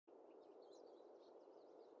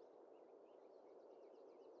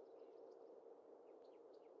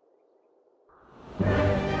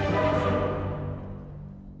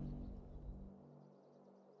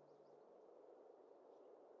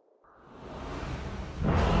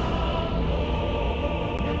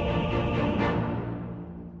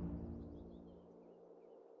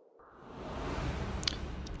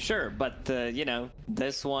Sure, but you know,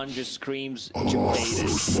 this one just screams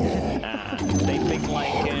jebaited. They think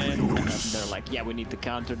like, they're like, yeah, we need to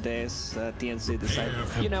counter this. TNC decide,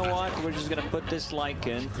 you know what, we're just gonna put this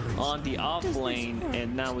Lycan on the off lane,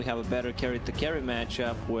 and now we have a better carry-to-carry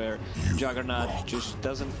matchup where Juggernaut just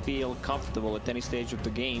doesn't feel comfortable at any stage of the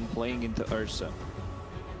game playing into Ursa.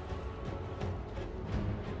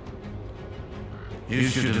 You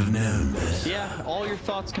should have known this. Yeah, all your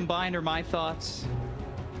thoughts combined are my thoughts.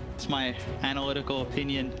 It's my analytical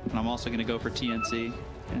opinion, and I'm also going to go for TNC.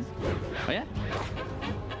 Yeah. Oh yeah,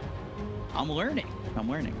 I'm learning.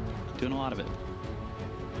 Doing a lot of it.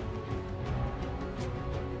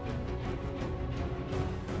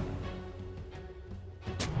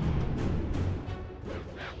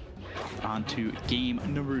 On to game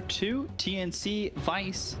number 2, TNC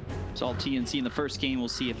Vice. It's all TNC in the first game. We'll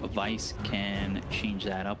see if Vice can change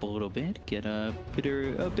that up a little bit, get a bit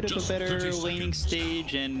of a better laning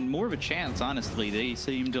stage and more of a chance, honestly. They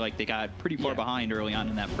seemed like they got pretty far behind early on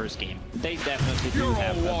in that first game. They definitely do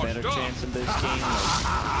have a better chance in this game.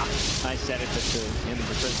 Like I said it at the end of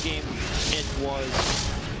the first game. It was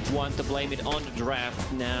one to blame it on the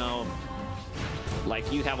draft. Now,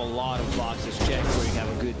 like, you have a lot of boxes checked where you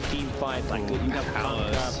have a good team fight, like you have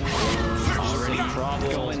Palace already trouble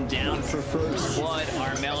going down for first blood.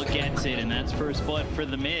 Armel gets it, and that's first blood for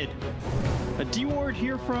the mid. A D-ward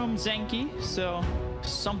here from Zenki, so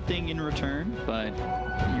something in return, but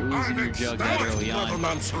you're losing your jug that early on.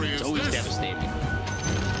 It's always devastating.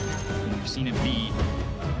 We've seen it be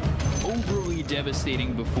overly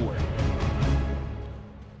devastating before.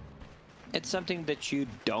 It's something that you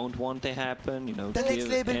don't want to happen, you know,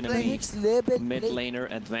 give enemy mid laner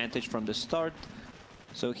advantage from the start.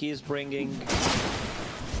 So he is bringing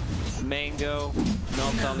Mango,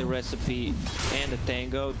 not only Recipe and the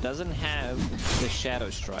Tango, doesn't have the Shadow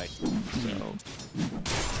Strike. So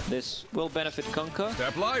this will benefit Kunkka.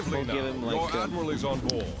 Step lively we'll give him like Your Admiral is on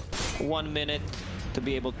board. 1 minute to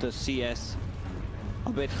be able to CS a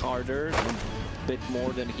bit harder, a bit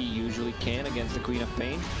more than he usually can against the Queen of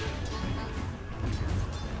Pain.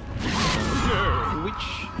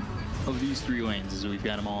 Which of these 3 lanes, as we've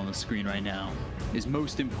got them all on the screen right now, is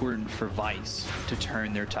most important for Vice to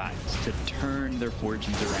turn their tides, to turn their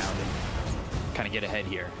fortunes around and kind of get ahead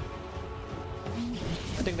here?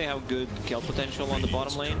 I think they have good kill potential on the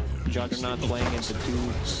bottom lane. Juggernaut playing into 2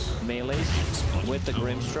 melees with the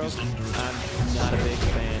Grimstroke. I'm not a big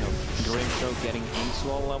fan of Grimstroke getting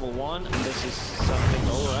Inkswell level 1. This is something,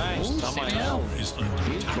 alright, Samael,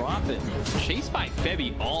 he's dropping. Chased by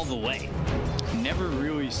Febby all the way. Never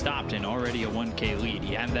really stopped in already a 1k lead.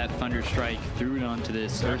 He had that Thunder Strike, threw it onto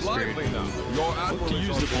this Earth Spirit. Looked to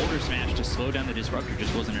use the Boulder Smash to slow down the Disruptor,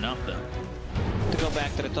 just wasn't enough though. To go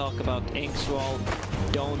back to the talk about Inkswell,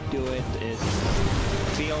 don't do it. It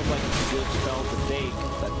feels like it's a good spell to take,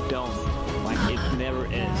 but don't. Like, it never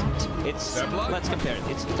is. It's, let's compare it.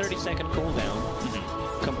 It's 30-second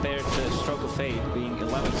cooldown compared to Stroke of Fate being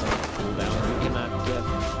 11-second cooldown. You cannot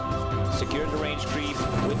secure the range creep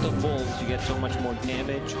with the Wolves. You get so much more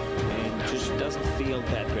damage, and just doesn't feel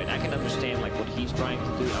that great. I can understand like what he's trying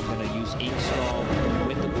to do. I'm gonna use Inkswell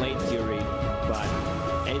with the Blade Fury, but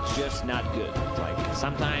it's just not good. Like,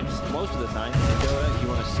 sometimes, most of the time, in Dota, you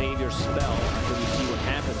want to save your spell until you see what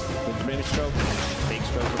happens with Grimstroke, big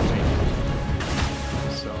Stroke of Fate.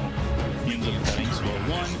 So, he ends up cutting Swell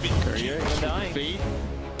 1, Courier dying. Fate.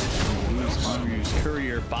 Lose Unru's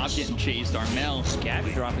Courier, Bob getting chased, Armel.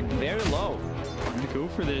 Gabby dropping very low. Gonna go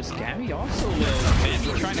for this. Gabby also low.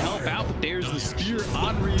 Febby trying to help out, but there's the spear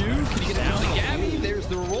on Ryu. Can he get down to Gabby? There's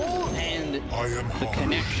the roll, and the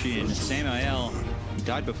connection. Samael. He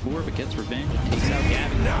died before, but gets revenge. Takes out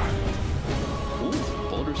Gabby. Ooh,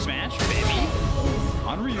 Boulder Smash, baby.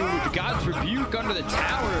 Unreal with the God's Rebuke under the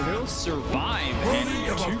tower. He'll survive.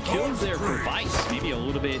 And 2 kills there for Vice. Maybe a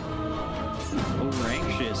little bit over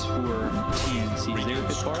anxious for TNC. Is there a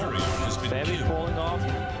bit far out? Febby pulling off.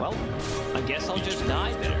 Well, I guess I'll just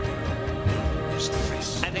die there.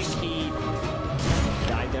 I think he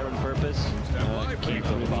died there on purpose. Can't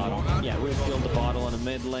fill the bottle. Yeah, we filled the bottle in the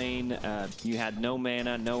mid lane. You had no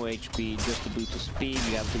mana, no HP, just to boost the speed.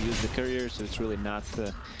 You have to use the courier, so it's really not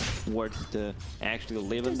worth to actually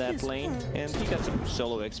live in that lane. And he got some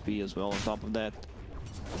solo XP as well on top of that.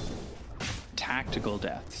 Tactical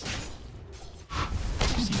deaths.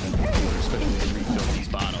 You see them before, especially when they refill these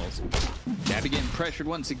bottles. Gabby getting pressured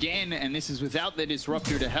once again, and this is without the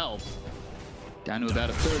Disruptor to help. Down to about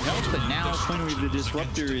a 3rd health, but now finally the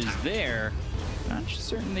Disruptor is there. Not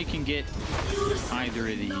certain they can get either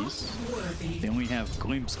of these. They only have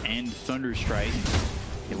Glimpse and Thunder Strike.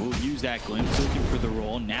 They will use that glimpse, looking for the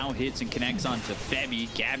roll. Now hits and connects onto Febby.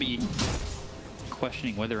 Gabby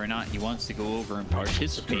questioning whether or not he wants to go over and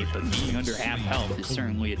participate, but being under half health is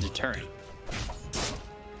certainly a deterrent.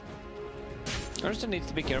 Arson needs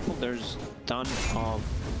to be careful. There's a ton of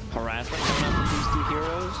harassment coming up with these two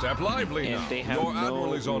heroes. Step lively and now. They have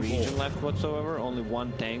no region left whatsoever, only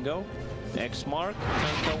one tango. X mark.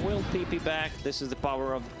 Kunkka will TP back. This is the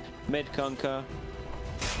power of mid Kunkka,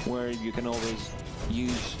 where you can always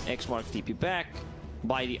use X mark TP back,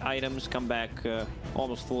 buy the items, come back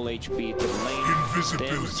almost full HP to the lane.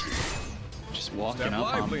 Invisibility. Just walking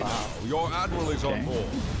up on Bob. Your admiral is on board.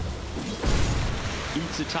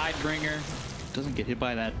 Eats a Tidebringer. Doesn't get hit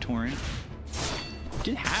by that torrent.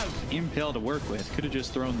 Did have Impale to work with. Could have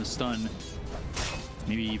just thrown the stun.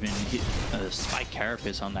 Maybe even hit a Spike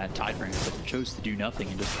Carapace on that Tidebringer, but chose to do nothing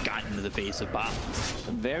and just got into the face of Bob.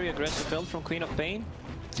 A very aggressive build from Queen of Pain.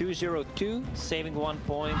 202, saving 1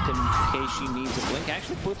 point in case she needs a blink.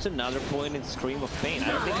 Actually puts another point in Scream of Pain. I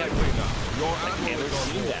don't think I've ever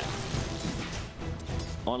seen that.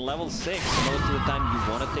 On level 6, most of the time you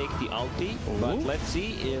want to take the ulti, but let's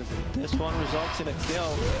see if this one results in a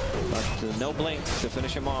kill. But no blink to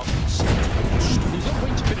finish him off. There's no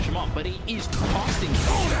way to finish him off, but he is costing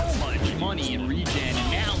so much money in regen.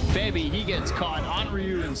 And now Febby, he gets caught on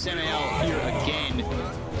Ryu and Samael here again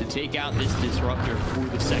to take out this Disruptor for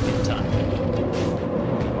the second time.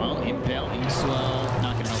 Well, Impale, Inkswell,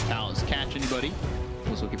 not going to help Palace catch anybody.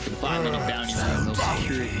 Was looking for the 5-minute bounty round. They'll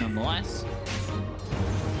secure it nonetheless.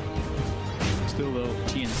 Still though,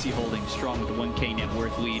 TNC holding strong with the 1K net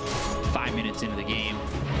worth lead 5 minutes into the game.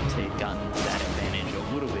 As they've gotten that advantage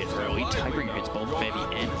a little bit early. Tidebringer hits both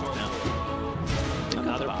Febby and Mel.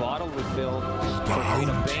 Another bottle refill for Queen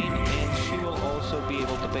of Pain, and she will also be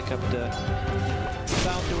able to pick up the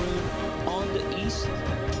bounty rune on the east.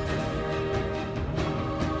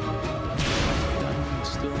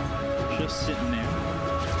 Still just sitting there.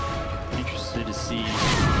 Interested to see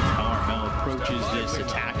how Armel approaches this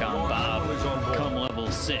attack on Bob come level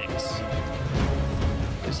 6.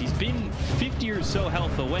 Because he's been 50 or so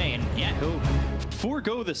health away, and yeah, he'll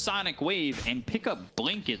forego the Sonic Wave and pick up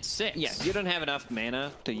Blink at 6. Yeah, you don't have enough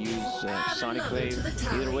mana to use Sonic Wave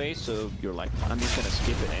either way, so you're like, I'm just gonna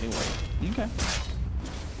skip it anyway. Okay.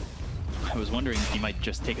 I was wondering if you might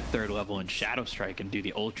just take a 3rd level in Shadow Strike and do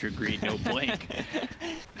the Ultra Green no Blink.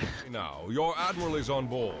 Now, your admiral is on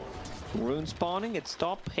board. Rune spawning, it's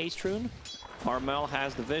top, haste rune. Armel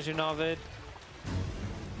has the vision of it.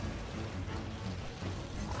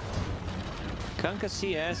 Kunkka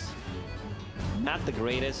CS, not the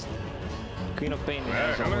greatest. Queen of Pain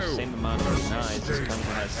has almost the same amount of denies as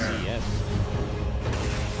Kunkka has CS.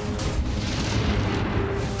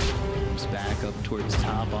 Back up towards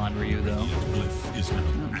top on Ryu though.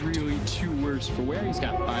 Not really too worse for wear. He's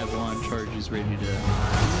got 5 launch charges ready to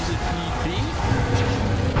use if need be.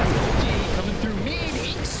 Coming through mid,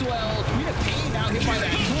 Inkswell. Queen of Pain now hit by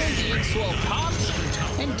that twin. Inkswell pops,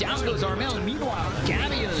 and down goes Armel. Meanwhile,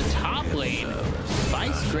 Gabby in the top lane.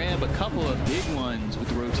 Vice grab a couple of big ones with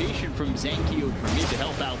the rotation from Zenki over mid to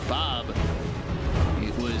help out Bob.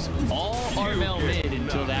 It was all Armel mid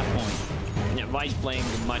until that point. Yeah, Vice playing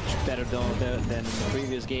much better than in the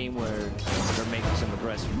previous game, where they're making some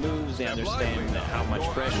aggressive moves. They understand how much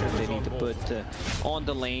pressure they need to put on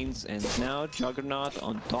the lanes, and now Juggernaut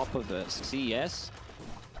on top of the CS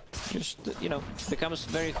just, you know, becomes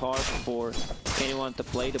very hard for anyone to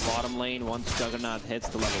play the bottom lane once Juggernaut hits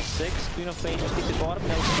the level 6. Queen of Pain just hit the bottom,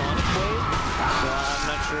 no Sonic Wave, so I'm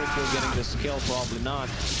not sure if you're getting the skill, probably not.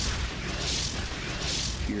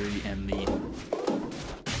 Fury and the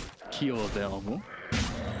heal available.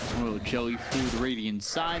 A little jelly food Radiant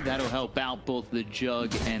side. That'll help out both the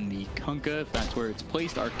Jug and the Kunkka, if that's where it's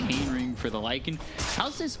placed. Arcane Ring for the Lycan.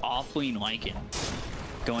 How's this offlane Lycan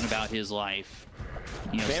going about his life?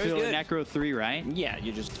 You know, very still good. Necro 3, right? Yeah,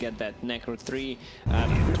 you just get that Necro 3.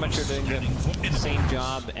 Pretty much you're doing the same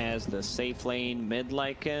job as the safe lane mid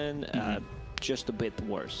Lycan, just a bit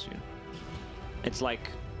worse. You know. It's like,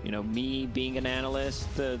 you know, me being an analyst,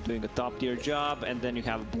 doing a top tier job, and then you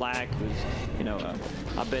have Black, who's, you know,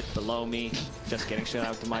 a bit below me. Just getting shout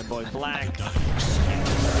out to my boy Black.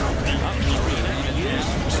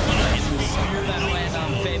 That'll land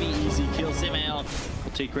on Febby. Easy kill. Samael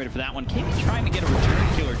will take credit for that one. KB trying to get a return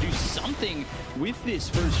kill or do something with this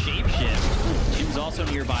first shapeshift. Tim's also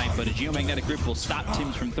nearby, but a geomagnetic grip will stop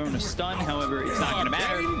Tim's from throwing a stun. However, it's not going to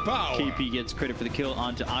matter. KP gets credit for the kill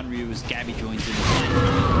onto Onryu as Gabby joins in the fight.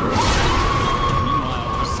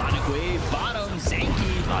 Meanwhile, Sonic Wave, bottom,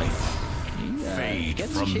 Zenki. Fade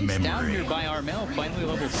gets from chased memory. down here by Armel. Finally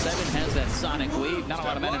level 7 has that Sonic Wave. Not a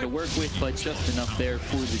lot of mana to work with, but just enough there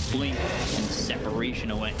for the blink and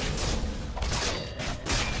separation away.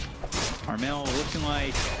 Armel looking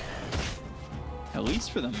like, at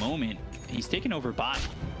least for the moment, he's taken over bot.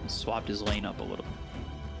 He's swapped his lane up a little.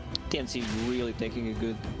 TNC really taking a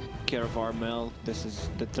good care of Armel. This is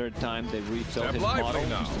the 3rd time they've rebuilt his model.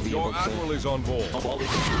 Now. Your Admiral is on board.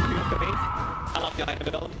 I love the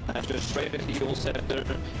Admiral. Just straight into the Yule Center,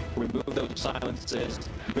 remove those silences,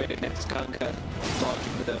 great against Kanka,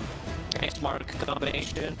 blocking the X-Mark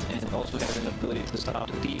combination, and also having the ability to stop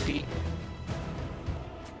the DP.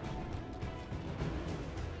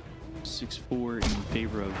 6-4 in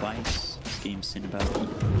favor of Vice. This game's seen about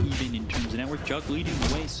even in terms of network. Jug leading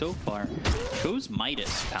the way so far. Goes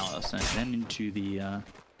Midas Palace and then into the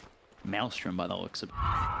Maelstrom by the looks of it.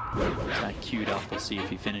 That queued up. We'll see if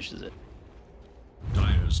he finishes it.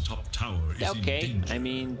 Dire's top tower is Okay, in danger. I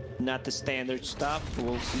mean, not the standard stuff.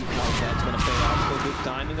 We'll see how that's going to pay off for good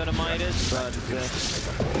timing on a Midas, but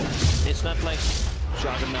it's not like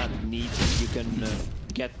Juggernaut needs. You can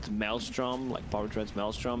get Maelstrom, like Power Tread's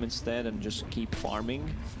Maelstrom instead, and just keep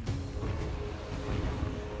farming.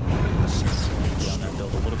 Down that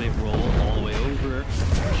build a little bit, roll all the way over.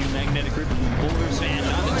 Few magnetic rip boulders and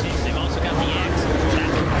on the tanks. They've also got the X.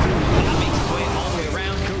 That makes its way all the way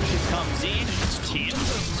around. Coach comes in. Tim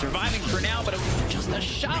surviving for now, but just a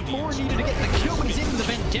shot more needed to get the kill. But he's into the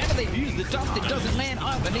Vendetta. They've used the dust. It doesn't land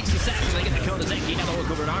up. And Nix Assassin, they get the kill to Zenki. Now they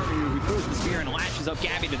look over at Armor, who throws the spear and lashes up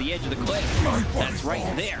Gabby to the edge of the cliff. That's right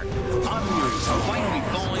there. Armor finally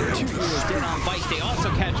falling. 2 heroes dead on Vice. They also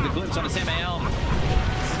catch the glimpse on a Samael.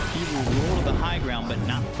 He will roll to the high ground, but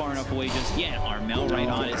not far enough away just yet. Armel right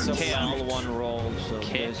on it. It's a well one roll, so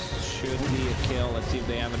this should be a kill. Let's see if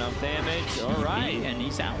they have enough damage. All right, and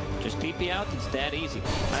he's out. Just TP out. It's that easy.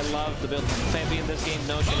 I love the build from Febby in this game.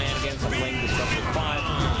 No shenanigans. I'm playing Disruptor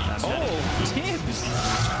 5. Oh, Tibbs!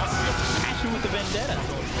 Passion with the Vendetta.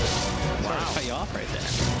 Wow. Sorry to cut you off right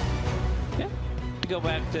there. Yeah. To go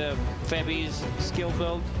back to Febby's skill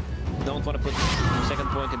build. Don't want to put second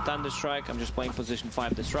point in Thunderstrike. I'm just playing position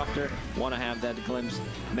 5 Disruptor. Want to have that glimpse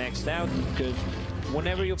maxed out because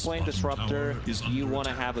whenever you're playing Disruptor, you want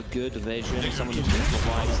to have a good vision. Someone who can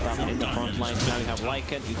provide stuff in the front line. Now you have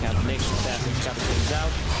Lycan, you have Nix Assassin got things out.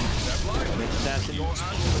 Nix Assassin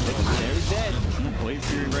is dead. Blade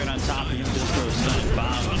Fury right on top of him. Just throws Sonic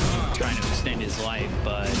Bomb, trying to extend his life,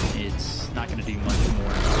 but it's not going to do much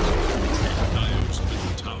more than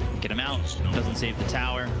extend. Get him out. Doesn't save the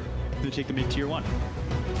tower. They take the mid tier 1.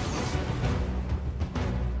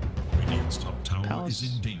 Radiant's top tower Palace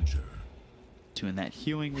is in danger. Doing that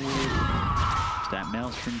healing ward. That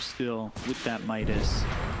Maelstrom still with that Midas.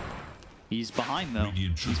 He's behind though.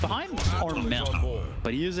 He's behind Armel,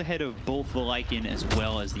 but he is ahead of both the Lycan as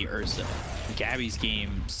well as the Ursa. Gabby's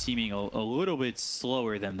game seeming a little bit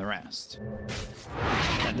slower than the rest.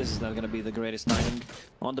 And this is not going to be the greatest timing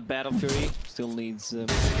on the Battle Fury. Still needs a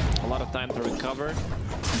lot of time to recover.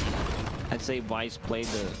 I'd say Vice played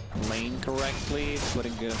the lane correctly,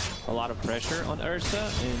 putting a lot of pressure on Ursa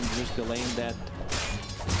and just delaying that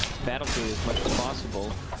Battle Fury as much as possible.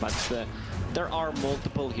 But there are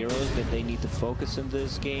multiple heroes that they need to focus in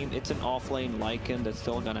this game. It's an offlane Lycan that's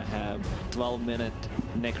still gonna have 12-minute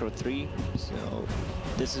Necro 3, so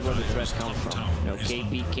this is where the threat comes from. You know,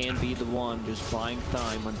 KP can be the one just buying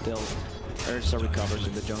time until Ursa recovers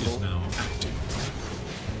in the jungle.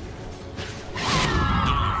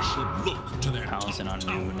 Palace and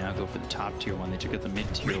Anu would now go for the top tier 1. They took out the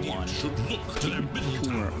mid tier 1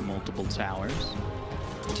 for multiple towers.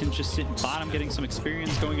 Tim's just sitting bottom, getting some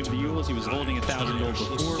experience going into the Yules. He was holding 1,000 gold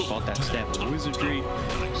before, bought that Staff of Wizardry.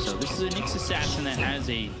 So this is a Nix Assassin that has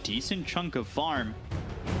a decent chunk of farm.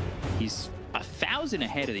 He's 1,000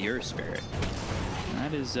 ahead of the Earth Spirit.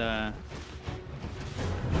 That is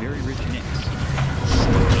very rich Nix.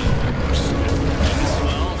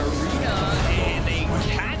 Well, Arena, and they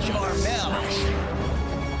catch Armel.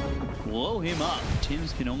 Blow him up.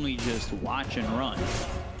 Tims can only just watch and run.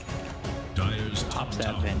 Pops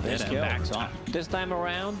that Vendetta and backs off. This time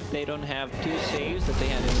around, they don't have 2 saves that they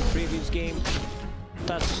had in the previous game.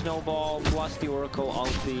 Touch Snowball plus the Oracle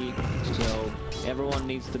ulti, so everyone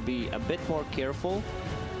needs to be a bit more careful.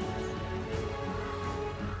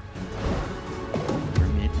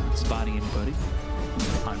 Mid, not spotting anybody.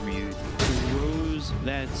 Hanryu throws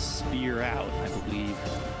that spear out, I believe.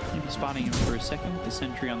 Maybe spotting him for a second. The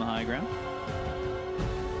sentry on the high ground.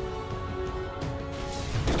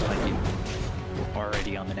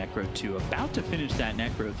 Already on the Necro 2, about to finish that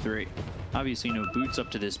Necro 3. Obviously no boots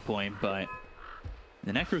up to this point, but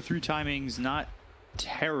the Necro 3 timing's not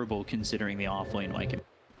terrible considering the offlane like him.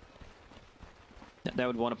 They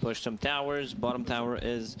would want to push some towers. Bottom tower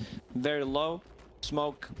is very low.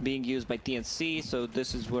 Smoke being used by TNC, so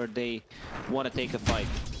this is where they want to take a fight.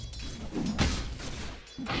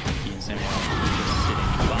 TNC just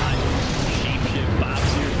sitting by. Shapeshift,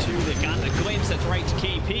 Bob's here too. They got the glimpse. That's right to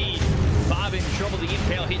KP. Bob in trouble. The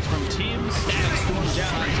impale hits from Tim. Static storms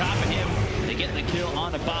down on top of him. They get the kill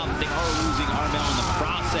on the Bob. They are losing Armel in the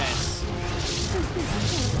process.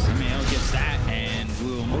 Samuel gets that and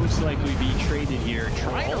will most likely be traded here.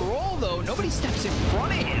 Trying to roll though. Nobody steps in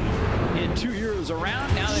front of him. He had 2 heroes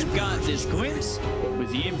around. Now they've got this glimpse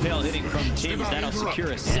with the impale hitting from Tim's. That'll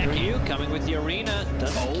secure a second. Ryu coming with the arena.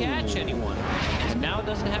 Doesn't catch anyone. And now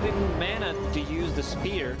doesn't have even mana to use the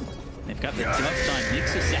spear. They've got the dust on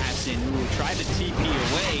Nick's assassin who will try to TP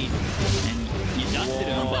away. And you dusted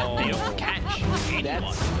him, but they don't catch anyone.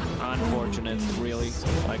 That's unfortunate, really.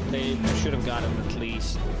 Like, they should have gotten at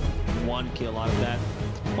least 1 kill out of that.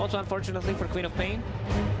 Also, unfortunately for Queen of Pain,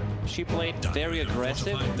 she played very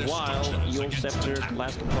aggressive while Yule Scepter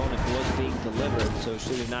last component was being delivered, so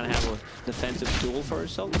she did not have a defensive tool for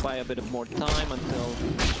herself to buy a bit of more time until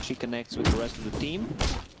she connects with the rest of the team.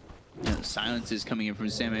 Yeah, the silence is coming in from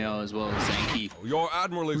Samuel as well as Zanky. Your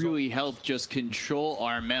admiral is really helped just control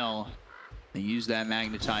Armel. They use that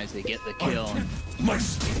magnetize, they get the kill.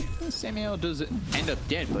 Samuel does end up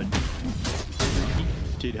dead, but he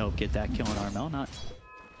did help get that kill on Armel. Not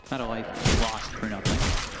a life lost for nothing.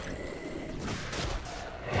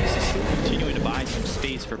 This is still continuing to buy some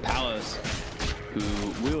space for Palos, who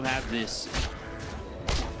will have this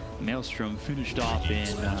Maelstrom finished off in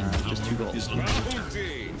just 2 goals.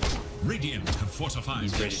 Radiant have fortified.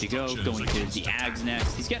 He's ready to go, going to the Ags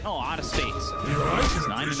next. He's getting a lot of space. He's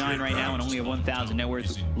 9-9 right now and only a 1,000 net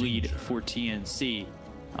worth lead for TNC.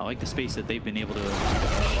 I like the space that they've been able to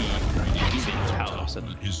achieve even Palos.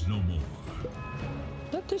 Is no more.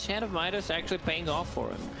 But this Hand of Midas actually paying off for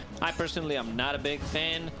him. I personally am not a big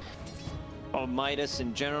fan of Midas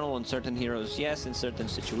in general. On certain heroes, yes, in certain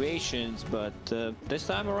situations, but this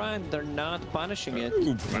time around they're not punishing it.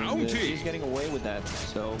 He's getting away with that.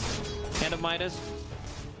 So Hand of Midas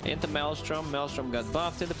into Maelstrom. Maelstrom got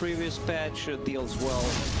buffed in the previous patch, deals well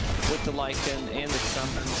with the Lycan and the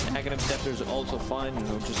summons. Aghanim Scepter is also fine, you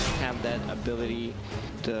know, just have that ability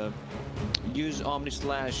to use Omni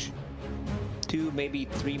Slash 2, maybe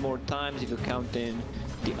 3 more times if you count in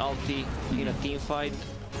the ulti in a team fight.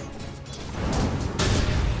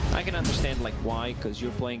 I can understand like why, because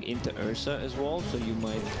you're playing into Ursa as well, so you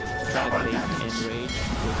might try to take Enrage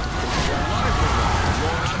with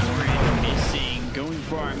missing, going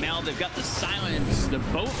for Armel. They've got the silence. The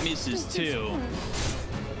boat misses too.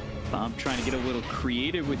 I'm trying to get a little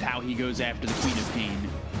creative with how he goes after the Queen of Pain,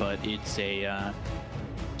 but it's a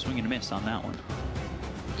swing and a miss on that one.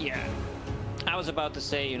 Yeah. I was about to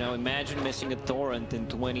say, you know, imagine missing a torrent in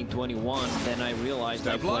 2021. Then I realized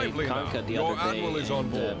I played Kanka the other day,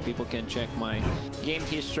 and people can check my game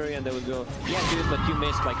history, and they would go, "Yeah, dude, but you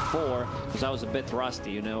missed like 4," because I was a bit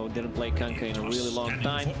rusty, you know, didn't play Kanka in a really long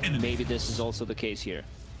time. Maybe this is also the case here.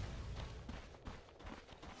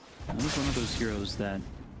 I was one of those heroes that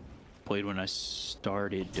played when I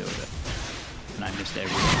started Dota, and I missed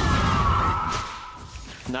everything.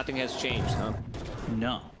 Nothing has changed, huh?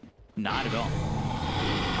 No. Not at all.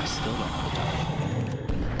 I still don't know the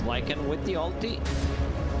time. Lycan with the ulti.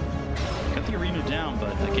 Cut the arena down,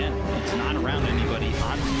 but again, it's not around anybody. Ryu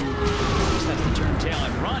just has to turn tail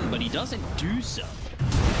and run, but he doesn't do so.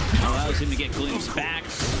 Allows him to get glimpse back.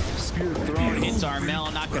 Spear thrown, hits Armel,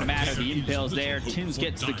 not going to matter. The impale's there. Tims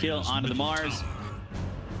gets the kill onto the Mars.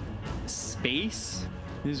 Space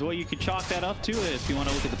is what you could chalk that up to if you want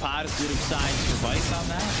to look at the positive side for Vice on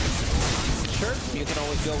that. Sure, you can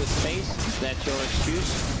always go with space. That's your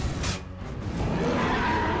excuse.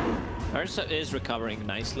 Ursa is recovering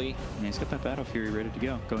nicely. Yeah, he's got that Battle Fury ready to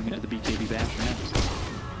go. Going into the BKB bash next.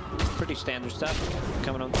 Pretty standard stuff.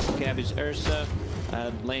 Coming on to Gabby's Ursa.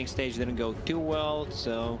 Laning stage didn't go too well,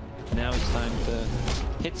 so now it's time to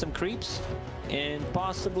hit some creeps. And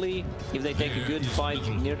possibly, if they take a good fight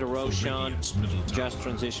near the Roshan, just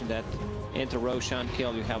transition that into Roshan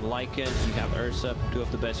kill. You have Lycan, you have Ursa, 2 of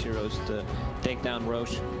the best heroes to take down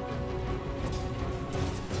Rosh.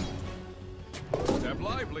 Step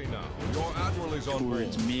lively now. Your admiral is on board.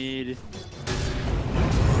 Towards mid.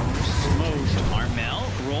 Smoke. Armel.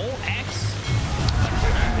 Roll X.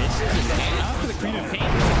 This is a hand out for the Queen of Pain.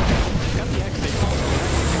 Got the X. They call it.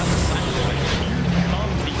 Got the silence. Here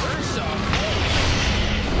comes the Ursa.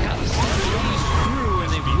 Got the silence through, and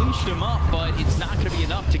they've leashed him up, but it's not going to be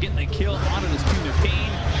enough to get the kill onto this Queen of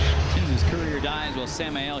Pain. Tims' courier dies while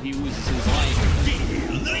Samael, he loses his life.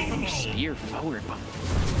 Spear forward, but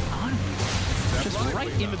just right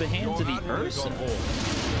into the hands of the Ursa.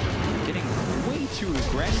 Getting way too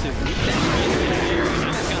aggressive with that there.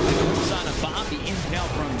 He's got the moves on a Bob, the impale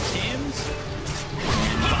from Tim's.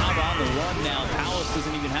 And Bob on the run now. Palace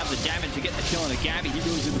doesn't even have the damage to get the kill on a Gabby. He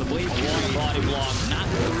goes into the blade, one body block. Not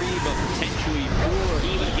 3, but potentially 4.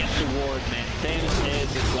 Even gets the ward, man. Thames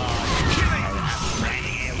is a god.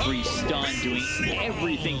 Every stun, doing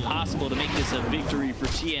everything possible to make this a victory for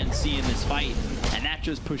TNC in this fight. And that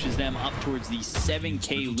just pushes them up towards the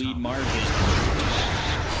 7K lead margin.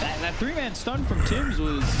 That 3-man stun from Tim's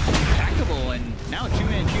was impeccable, and now a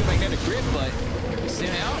 2-man shield magnetic grip, but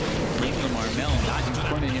sent out. Maybe Marmel not in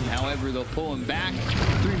front of him, however, they'll pull him back.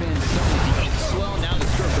 3-man stun with the swell, now the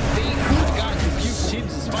stroke of fate. Who's got confused?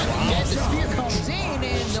 Tim's is finally dead. The spear comes in,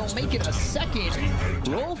 and they'll make it a second.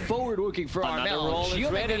 Roll forward looking for Marmel.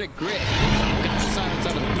 Shield magnetic grip. Got the silence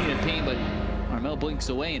out of the Queen of Pain, but Marmel blinks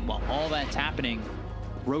away, and while all that's happening,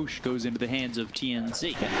 Roche goes into the hands of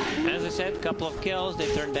TNC. As I said, a couple of kills. They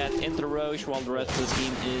turned that into Roche while the rest of the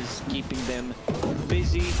team is keeping them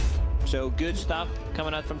busy. So good stuff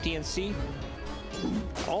coming out from TNC.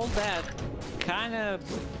 All that kind of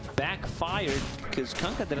backfired because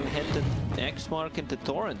Kunkka didn't hit the X mark into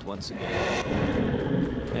Torrent once again.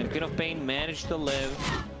 And Queen of Pain managed to live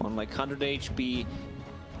on like 100 HP.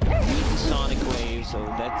 With Sonic Wave, so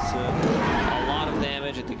that's a lot of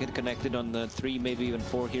damage. I think it connected on the 3, maybe even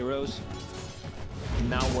 4 heroes.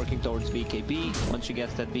 Now working towards BKB. Once she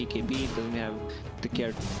gets that BKB, doesn't have to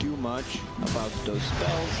care too much about those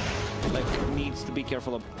spells. Like, needs to be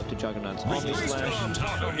careful of the Juggernaut's Omni Slash.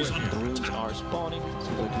 The runes are spawning.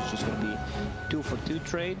 Seems like it's just going to be 2-for-2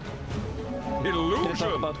 trade. Gonna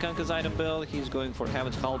talk about Kunkka's item build. He's going for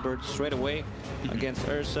Heaven's Halberd straight away against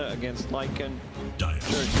Ursa, against Lycan. Sure, it's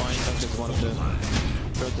fine. Kunkka's one of the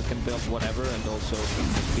heroes that can build whatever and also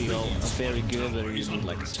feel very good. Whether you need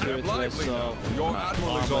like a Spirit Vessel, armor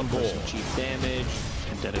for some cheap damage.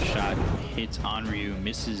 Vendetta shot hits Onryu,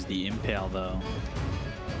 misses the impale though.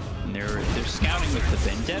 And they're scouting with the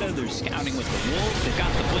Vendetta, they're scouting with the Wolf. They've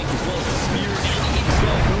got the Blink as well as the Spear and the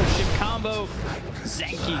X-Spell ship combo.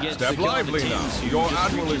 Zanky gets the kill on the team, Your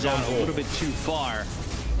Admiral is out a little bit too far.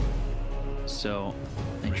 So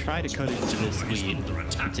they try to cut into this lead.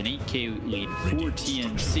 It's an 8K lead for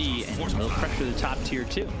TNC, and they'll pressure the top tier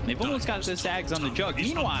too. They've almost got this Ags on the jug.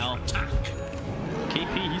 Meanwhile,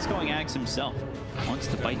 KP, he's going Ags himself. Wants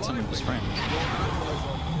to bite some of his friends.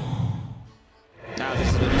 Now this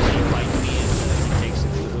is what he bite me, and he takes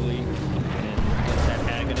it literally and gets that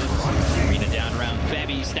agonist. Arena down around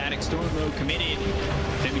Febby, static storm mode committed.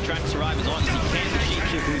 Febby trying to survive as long as he can. The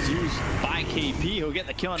shapeshift was used by KP. He'll get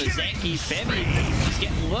the kill on a Zanky. Febby, he's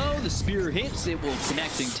getting low. The spear hits. It will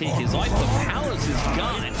connect and take his life. The Palace is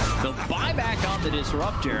gone. The buyback on the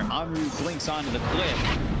Disruptor. Onryu blinks onto the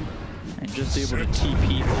cliff and just able to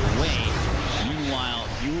TP away. Meanwhile,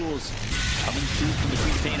 Yule's coming through from the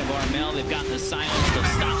Queen Pain of Armel. They've got the silence. They'll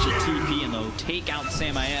stop the TP and they'll take out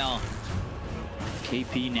Samael.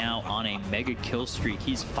 KP now on a mega kill streak.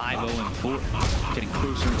 He's 5-0-4. Getting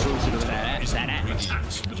closer and closer to that axe.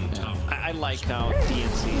 I like how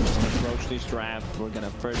TNC just approached this draft. We're gonna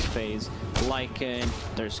first phase Lycan,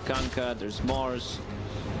 there's Kunkka, there's Mars.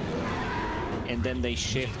 And then they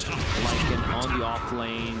shift Lycan on the off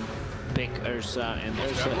lane, pick Ursa, and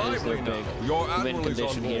Ursa is their big win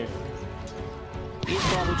condition here. He's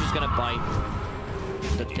probably just gonna bite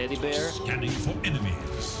the teddy bear. Scanning for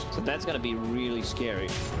enemies. So that's gonna be really scary,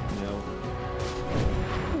 you know.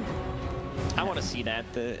 I want to see that.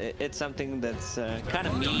 It's something that's kind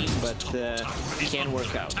of mean, but can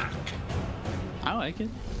work out. I like it.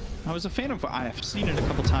 I was a fan of. I've seen it a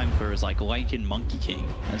couple times where it was like Lycan Monkey King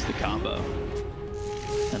as the combo,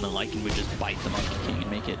 and the Lycan would just bite the Monkey King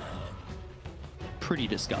and make it pretty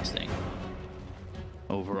disgusting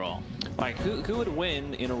overall. Like, who would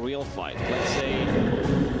win in a real fight? Let's say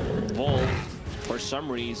Wolf, for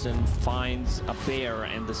some reason, finds a bear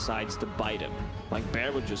and decides to bite him. Like,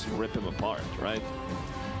 bear would just rip him apart, right?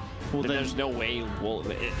 Well, then there's no way Wolf...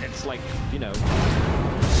 It's like, you know...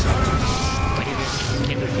 like a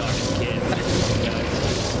kindergarten kid.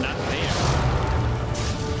 It's not fair.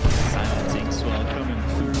 Silencing Swell coming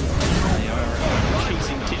through. They are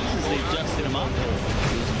chasing Tims as they've dusted him up.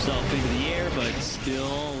 Moves himself into the air, but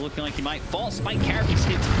still looking like he might fall. Spike Carapace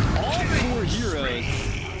hits all 4 heroes.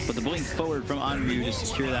 But the blink forward from Onryu to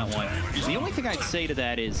secure that one. The only thing I'd say to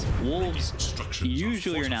that is Wolves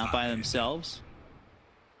usually are not by themselves.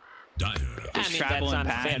 I mean, that's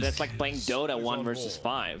unfair. That's like playing Dota 1 versus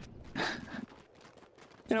 5.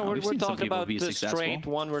 You know, we're talking about the straight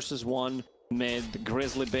 1 versus 1 mid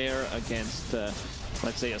grizzly bear against,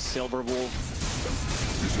 let's say, a silver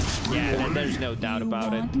wolf. Yeah, there's no doubt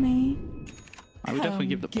about it. I would definitely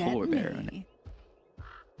give the polar bear an.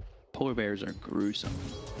 Polar bears are gruesome.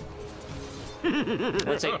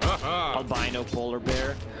 Let's say albino polar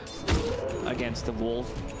bear against the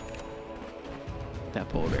wolf. That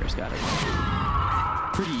polar bear's got it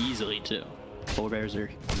pretty easily too. Polar bears are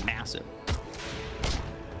massive.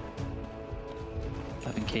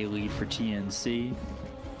 11K lead for TNC.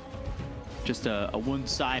 Just a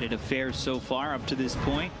one-sided affair so far up to this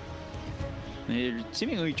point. They're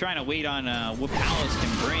seemingly trying to wait on what Palace can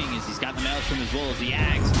bring, as he's got the Maelstrom as well as the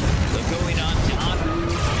Axe. But going on to Andrew.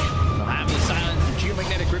 They'll have the silence, the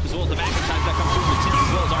geomagnetic grip as well as the magnetize that comes through with Tim as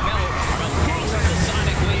well as Armel. Armel picks up the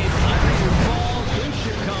Sonic Wave. Andrew falls.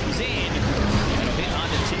 Lucia comes in. And a bit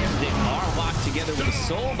onto Tim. They are locked together with a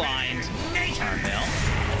soul bind. Armel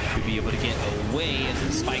should be able to get away as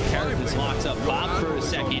the Spike Carapace locks up Bob for a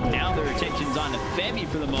second. Now their attention's on to Femi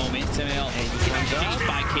for the moment. Samuel gets chased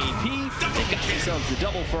by KP. They got themselves the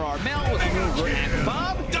double for Armel with a move at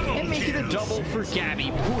Bob. And make it a double for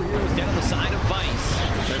Gabby. Poor Heroes down the side of Vice.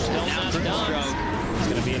 They're still not done. It's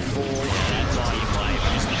going to be a full that volume life.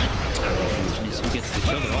 Who gets the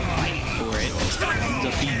kill? They're all fighting for it. Ends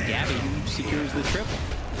up being Gabby who secures the triple.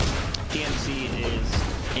 TNC is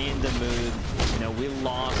in the mood. You know, we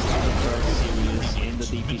lost the first series in the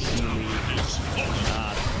DPC league.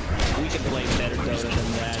 We can play better Dota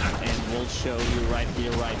than that, and we'll show you right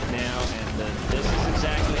here, right now. And this is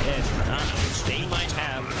exactly it. They might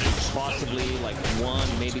have possibly like one,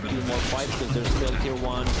 maybe two more fights, because there's still tier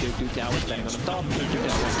 1, tier 2 towers standing on the top, tier 2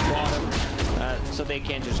 towers on the bottom. So they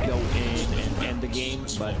can't just go in and end the game,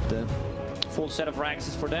 but full set of racks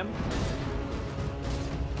is for them.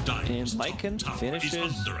 And Lycan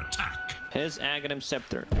finishes his Aghanim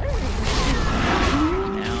Scepter.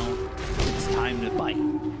 Now it's time to bite.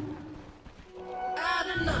 Add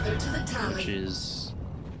another to the tally. Which is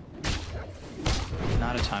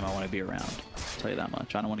not a time I want to be around. I'll tell you that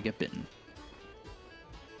much. I don't want to get bitten.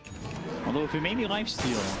 Although if it made me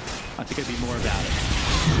lifesteal, I think I'd be more about it.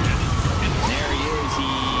 There he is. He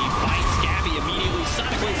fights Gabby immediately.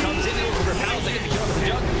 Sonic Wave comes in over Palace. They get the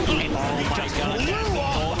kill on the jug. And oh my god.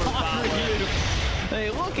 Hey,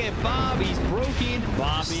 look at Bob. He's broken,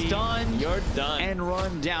 Bobby, stunned, you're done, and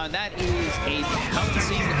run down. That is a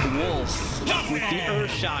pouncing wolf. With the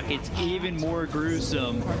Earth Shock, it's even more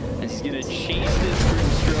gruesome. As he's gonna chase this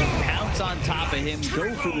Grimstroke, pounce on top of him,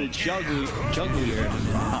 go for the juggler.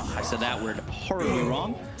 Oh, I said that word horribly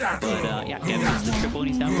wrong. But yeah, Gavin gets the triple and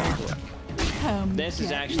he's down gone. This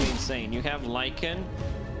is actually insane. You have Lycan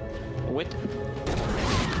with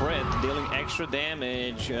crit, dealing extra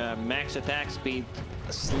damage, max attack speed,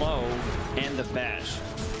 slow, and the bash.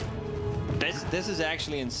 This is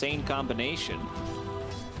actually insane combination.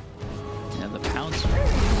 And the pounce,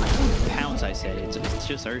 I said, it's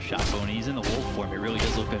just Earthshock, but when he's in the wolf form, it really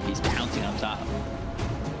does look like he's pouncing on top.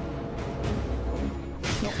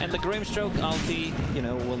 And the Grimstroke ulti, you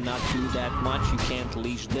know, will not do that much. You can't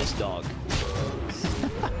leash this dog.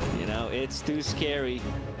 You know, it's too scary.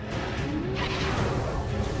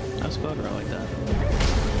 That's clever, I like that.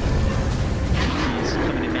 He's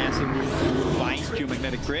coming in massive through Vice,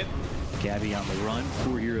 geomagnetic grip. Gabby on the run.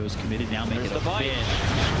 4 heroes committed, now making the bite.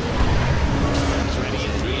 It's ready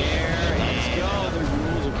in the air. Let's go. There's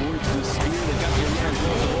rules aboard to the spear. They've got the arena as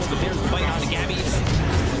well, but there's the bite onto Gabby.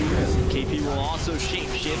 KP will also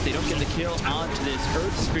shapeshift. They don't get the kill onto this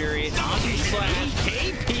Earth Spirit. Onto slash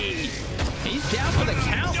KP. He's down for the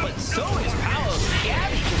count, but so is Palos.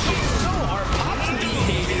 Gabby just gets so hard. Pops the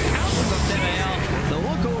DPC. Pounces on Samael. The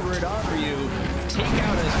look over at Andrew. Take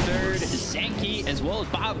out a third. Zenki, as well as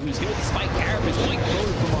Bob, who's hit with the Spike Carapace. Point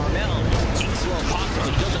forward from Armel. Inkswell pops,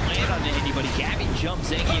 but doesn't land on anybody. Gabby jumps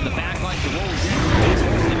Zenki in the back line to rolls in. As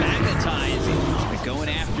well as the magnetize. They're going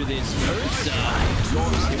after this Ursa.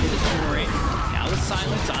 York's hit with the turret. Now the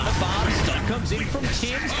silence on a Bob. Stun comes in from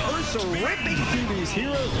Tim's. Ursa ripping through these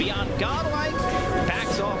heroes beyond godlike.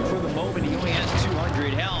 Backs off for the moment. He only has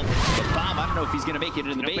 200 health. But Bob, I don't know if he's going to make it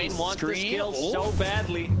into the base. Wants the skill so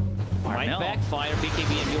badly. Might backfire.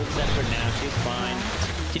 BKB and Mule Scepter now. She's fine.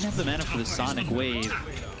 Didn't have the mana for the Sonic Wave.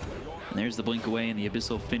 And there's the blink away and the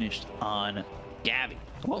Abyssal finished on Gabby.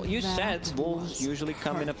 Well, you said wolves usually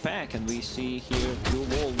come in a pack, and we see here 2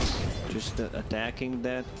 wolves just attacking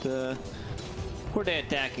that. Who are they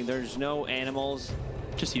attacking? There's no animals.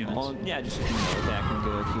 Just humans. Yeah, just humans attacking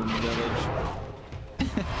the human village.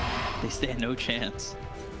 They stand no chance.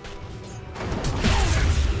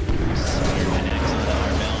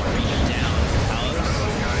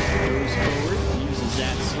 Goes forward, uses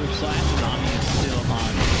that slip slash. Tommy is still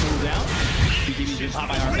on cooldown.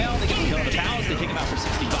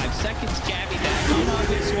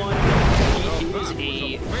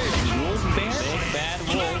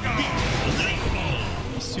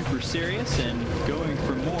 serious and going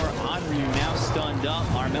for more. Onryu now stunned up.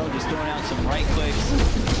 Armel just throwing out some right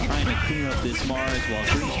clicks, trying to clean up this Mars while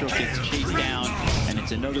Grimstroke gets chased down. And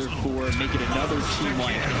it's another 4, make it another team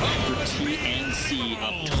wipe for TNC,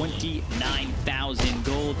 up 29,000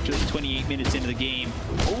 gold, just 28 minutes into the game.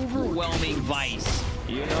 Overwhelming Vice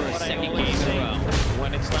You know for a what second I game always in a say, row.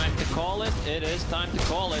 when it's time to call it, it is time to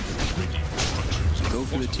call it. Go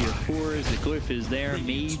for the tier 4s. The glyph is there.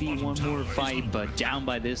 Maybe one more fight, but down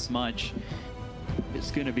by this much.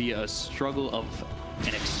 It's going to be a struggle of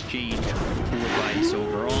an exchange for Vice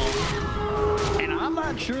overall. And I'm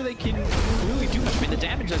not sure they can really do much. I mean, the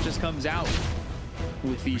damage that just comes out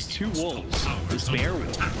with these 2 wolves, this bear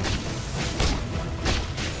wolf.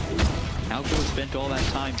 Alcor spent all that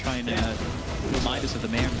time trying to remind us of the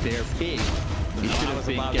man bear pig. He should have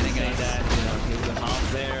been getting us that, you know, he was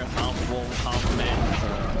half there, half wolf, half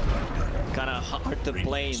man. Kind of hard to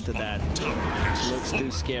play into that. Looks too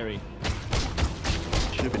scary.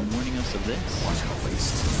 Should have been warning us of this.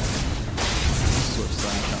 Swift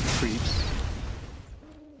slash on creeps.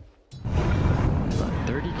 But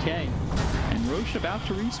 30k. And Roche about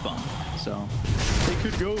to respawn. So they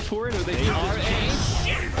could go for it or they are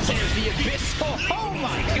there's the Abyssal. Oh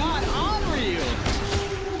my god, Onryu!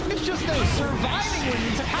 It's just no surviving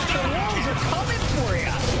when half the walls are coming for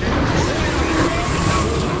you.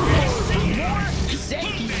 More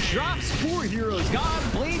Zeki drops 4 heroes gone.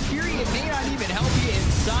 Blade Fury, it may not even help you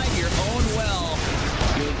inside your own well.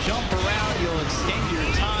 You'll jump around, you'll extend your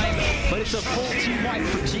time, but it's a full team wipe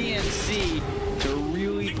for TNC to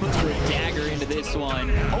really put the dagger into this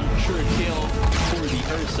one. Ultra kill for the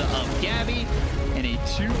Ursa of Gabby, and a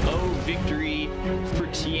 2-0 victory for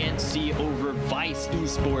TNC over Vice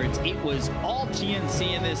Esports. It was all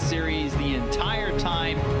TNC in this series the entire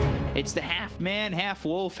time. It's the half man, half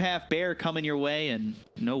wolf, half bear coming your way, and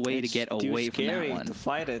no way to get away from that one. To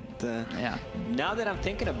fight it. Yeah. Now that I'm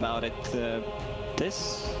thinking about it,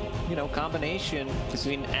 this, you know, combination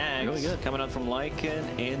between Ags Really coming out from Lycan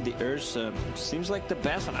and the Ursa seems like the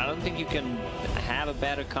best one. I don't think you can have a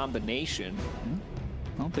better combination.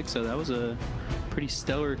 I don't think so. That was a pretty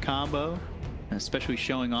stellar combo, especially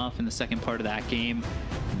showing off in the second part of that game.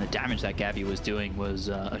 And the damage that Gabby was doing was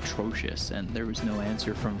atrocious, and there was no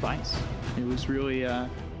answer from Vice. It was really a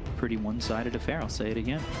pretty one-sided affair, I'll say it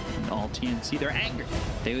again. And all TNC, they're angry.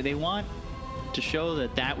 They want to show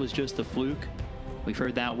that that was just a fluke. We've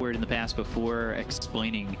heard that word in the past before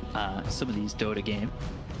explaining some of these Dota games.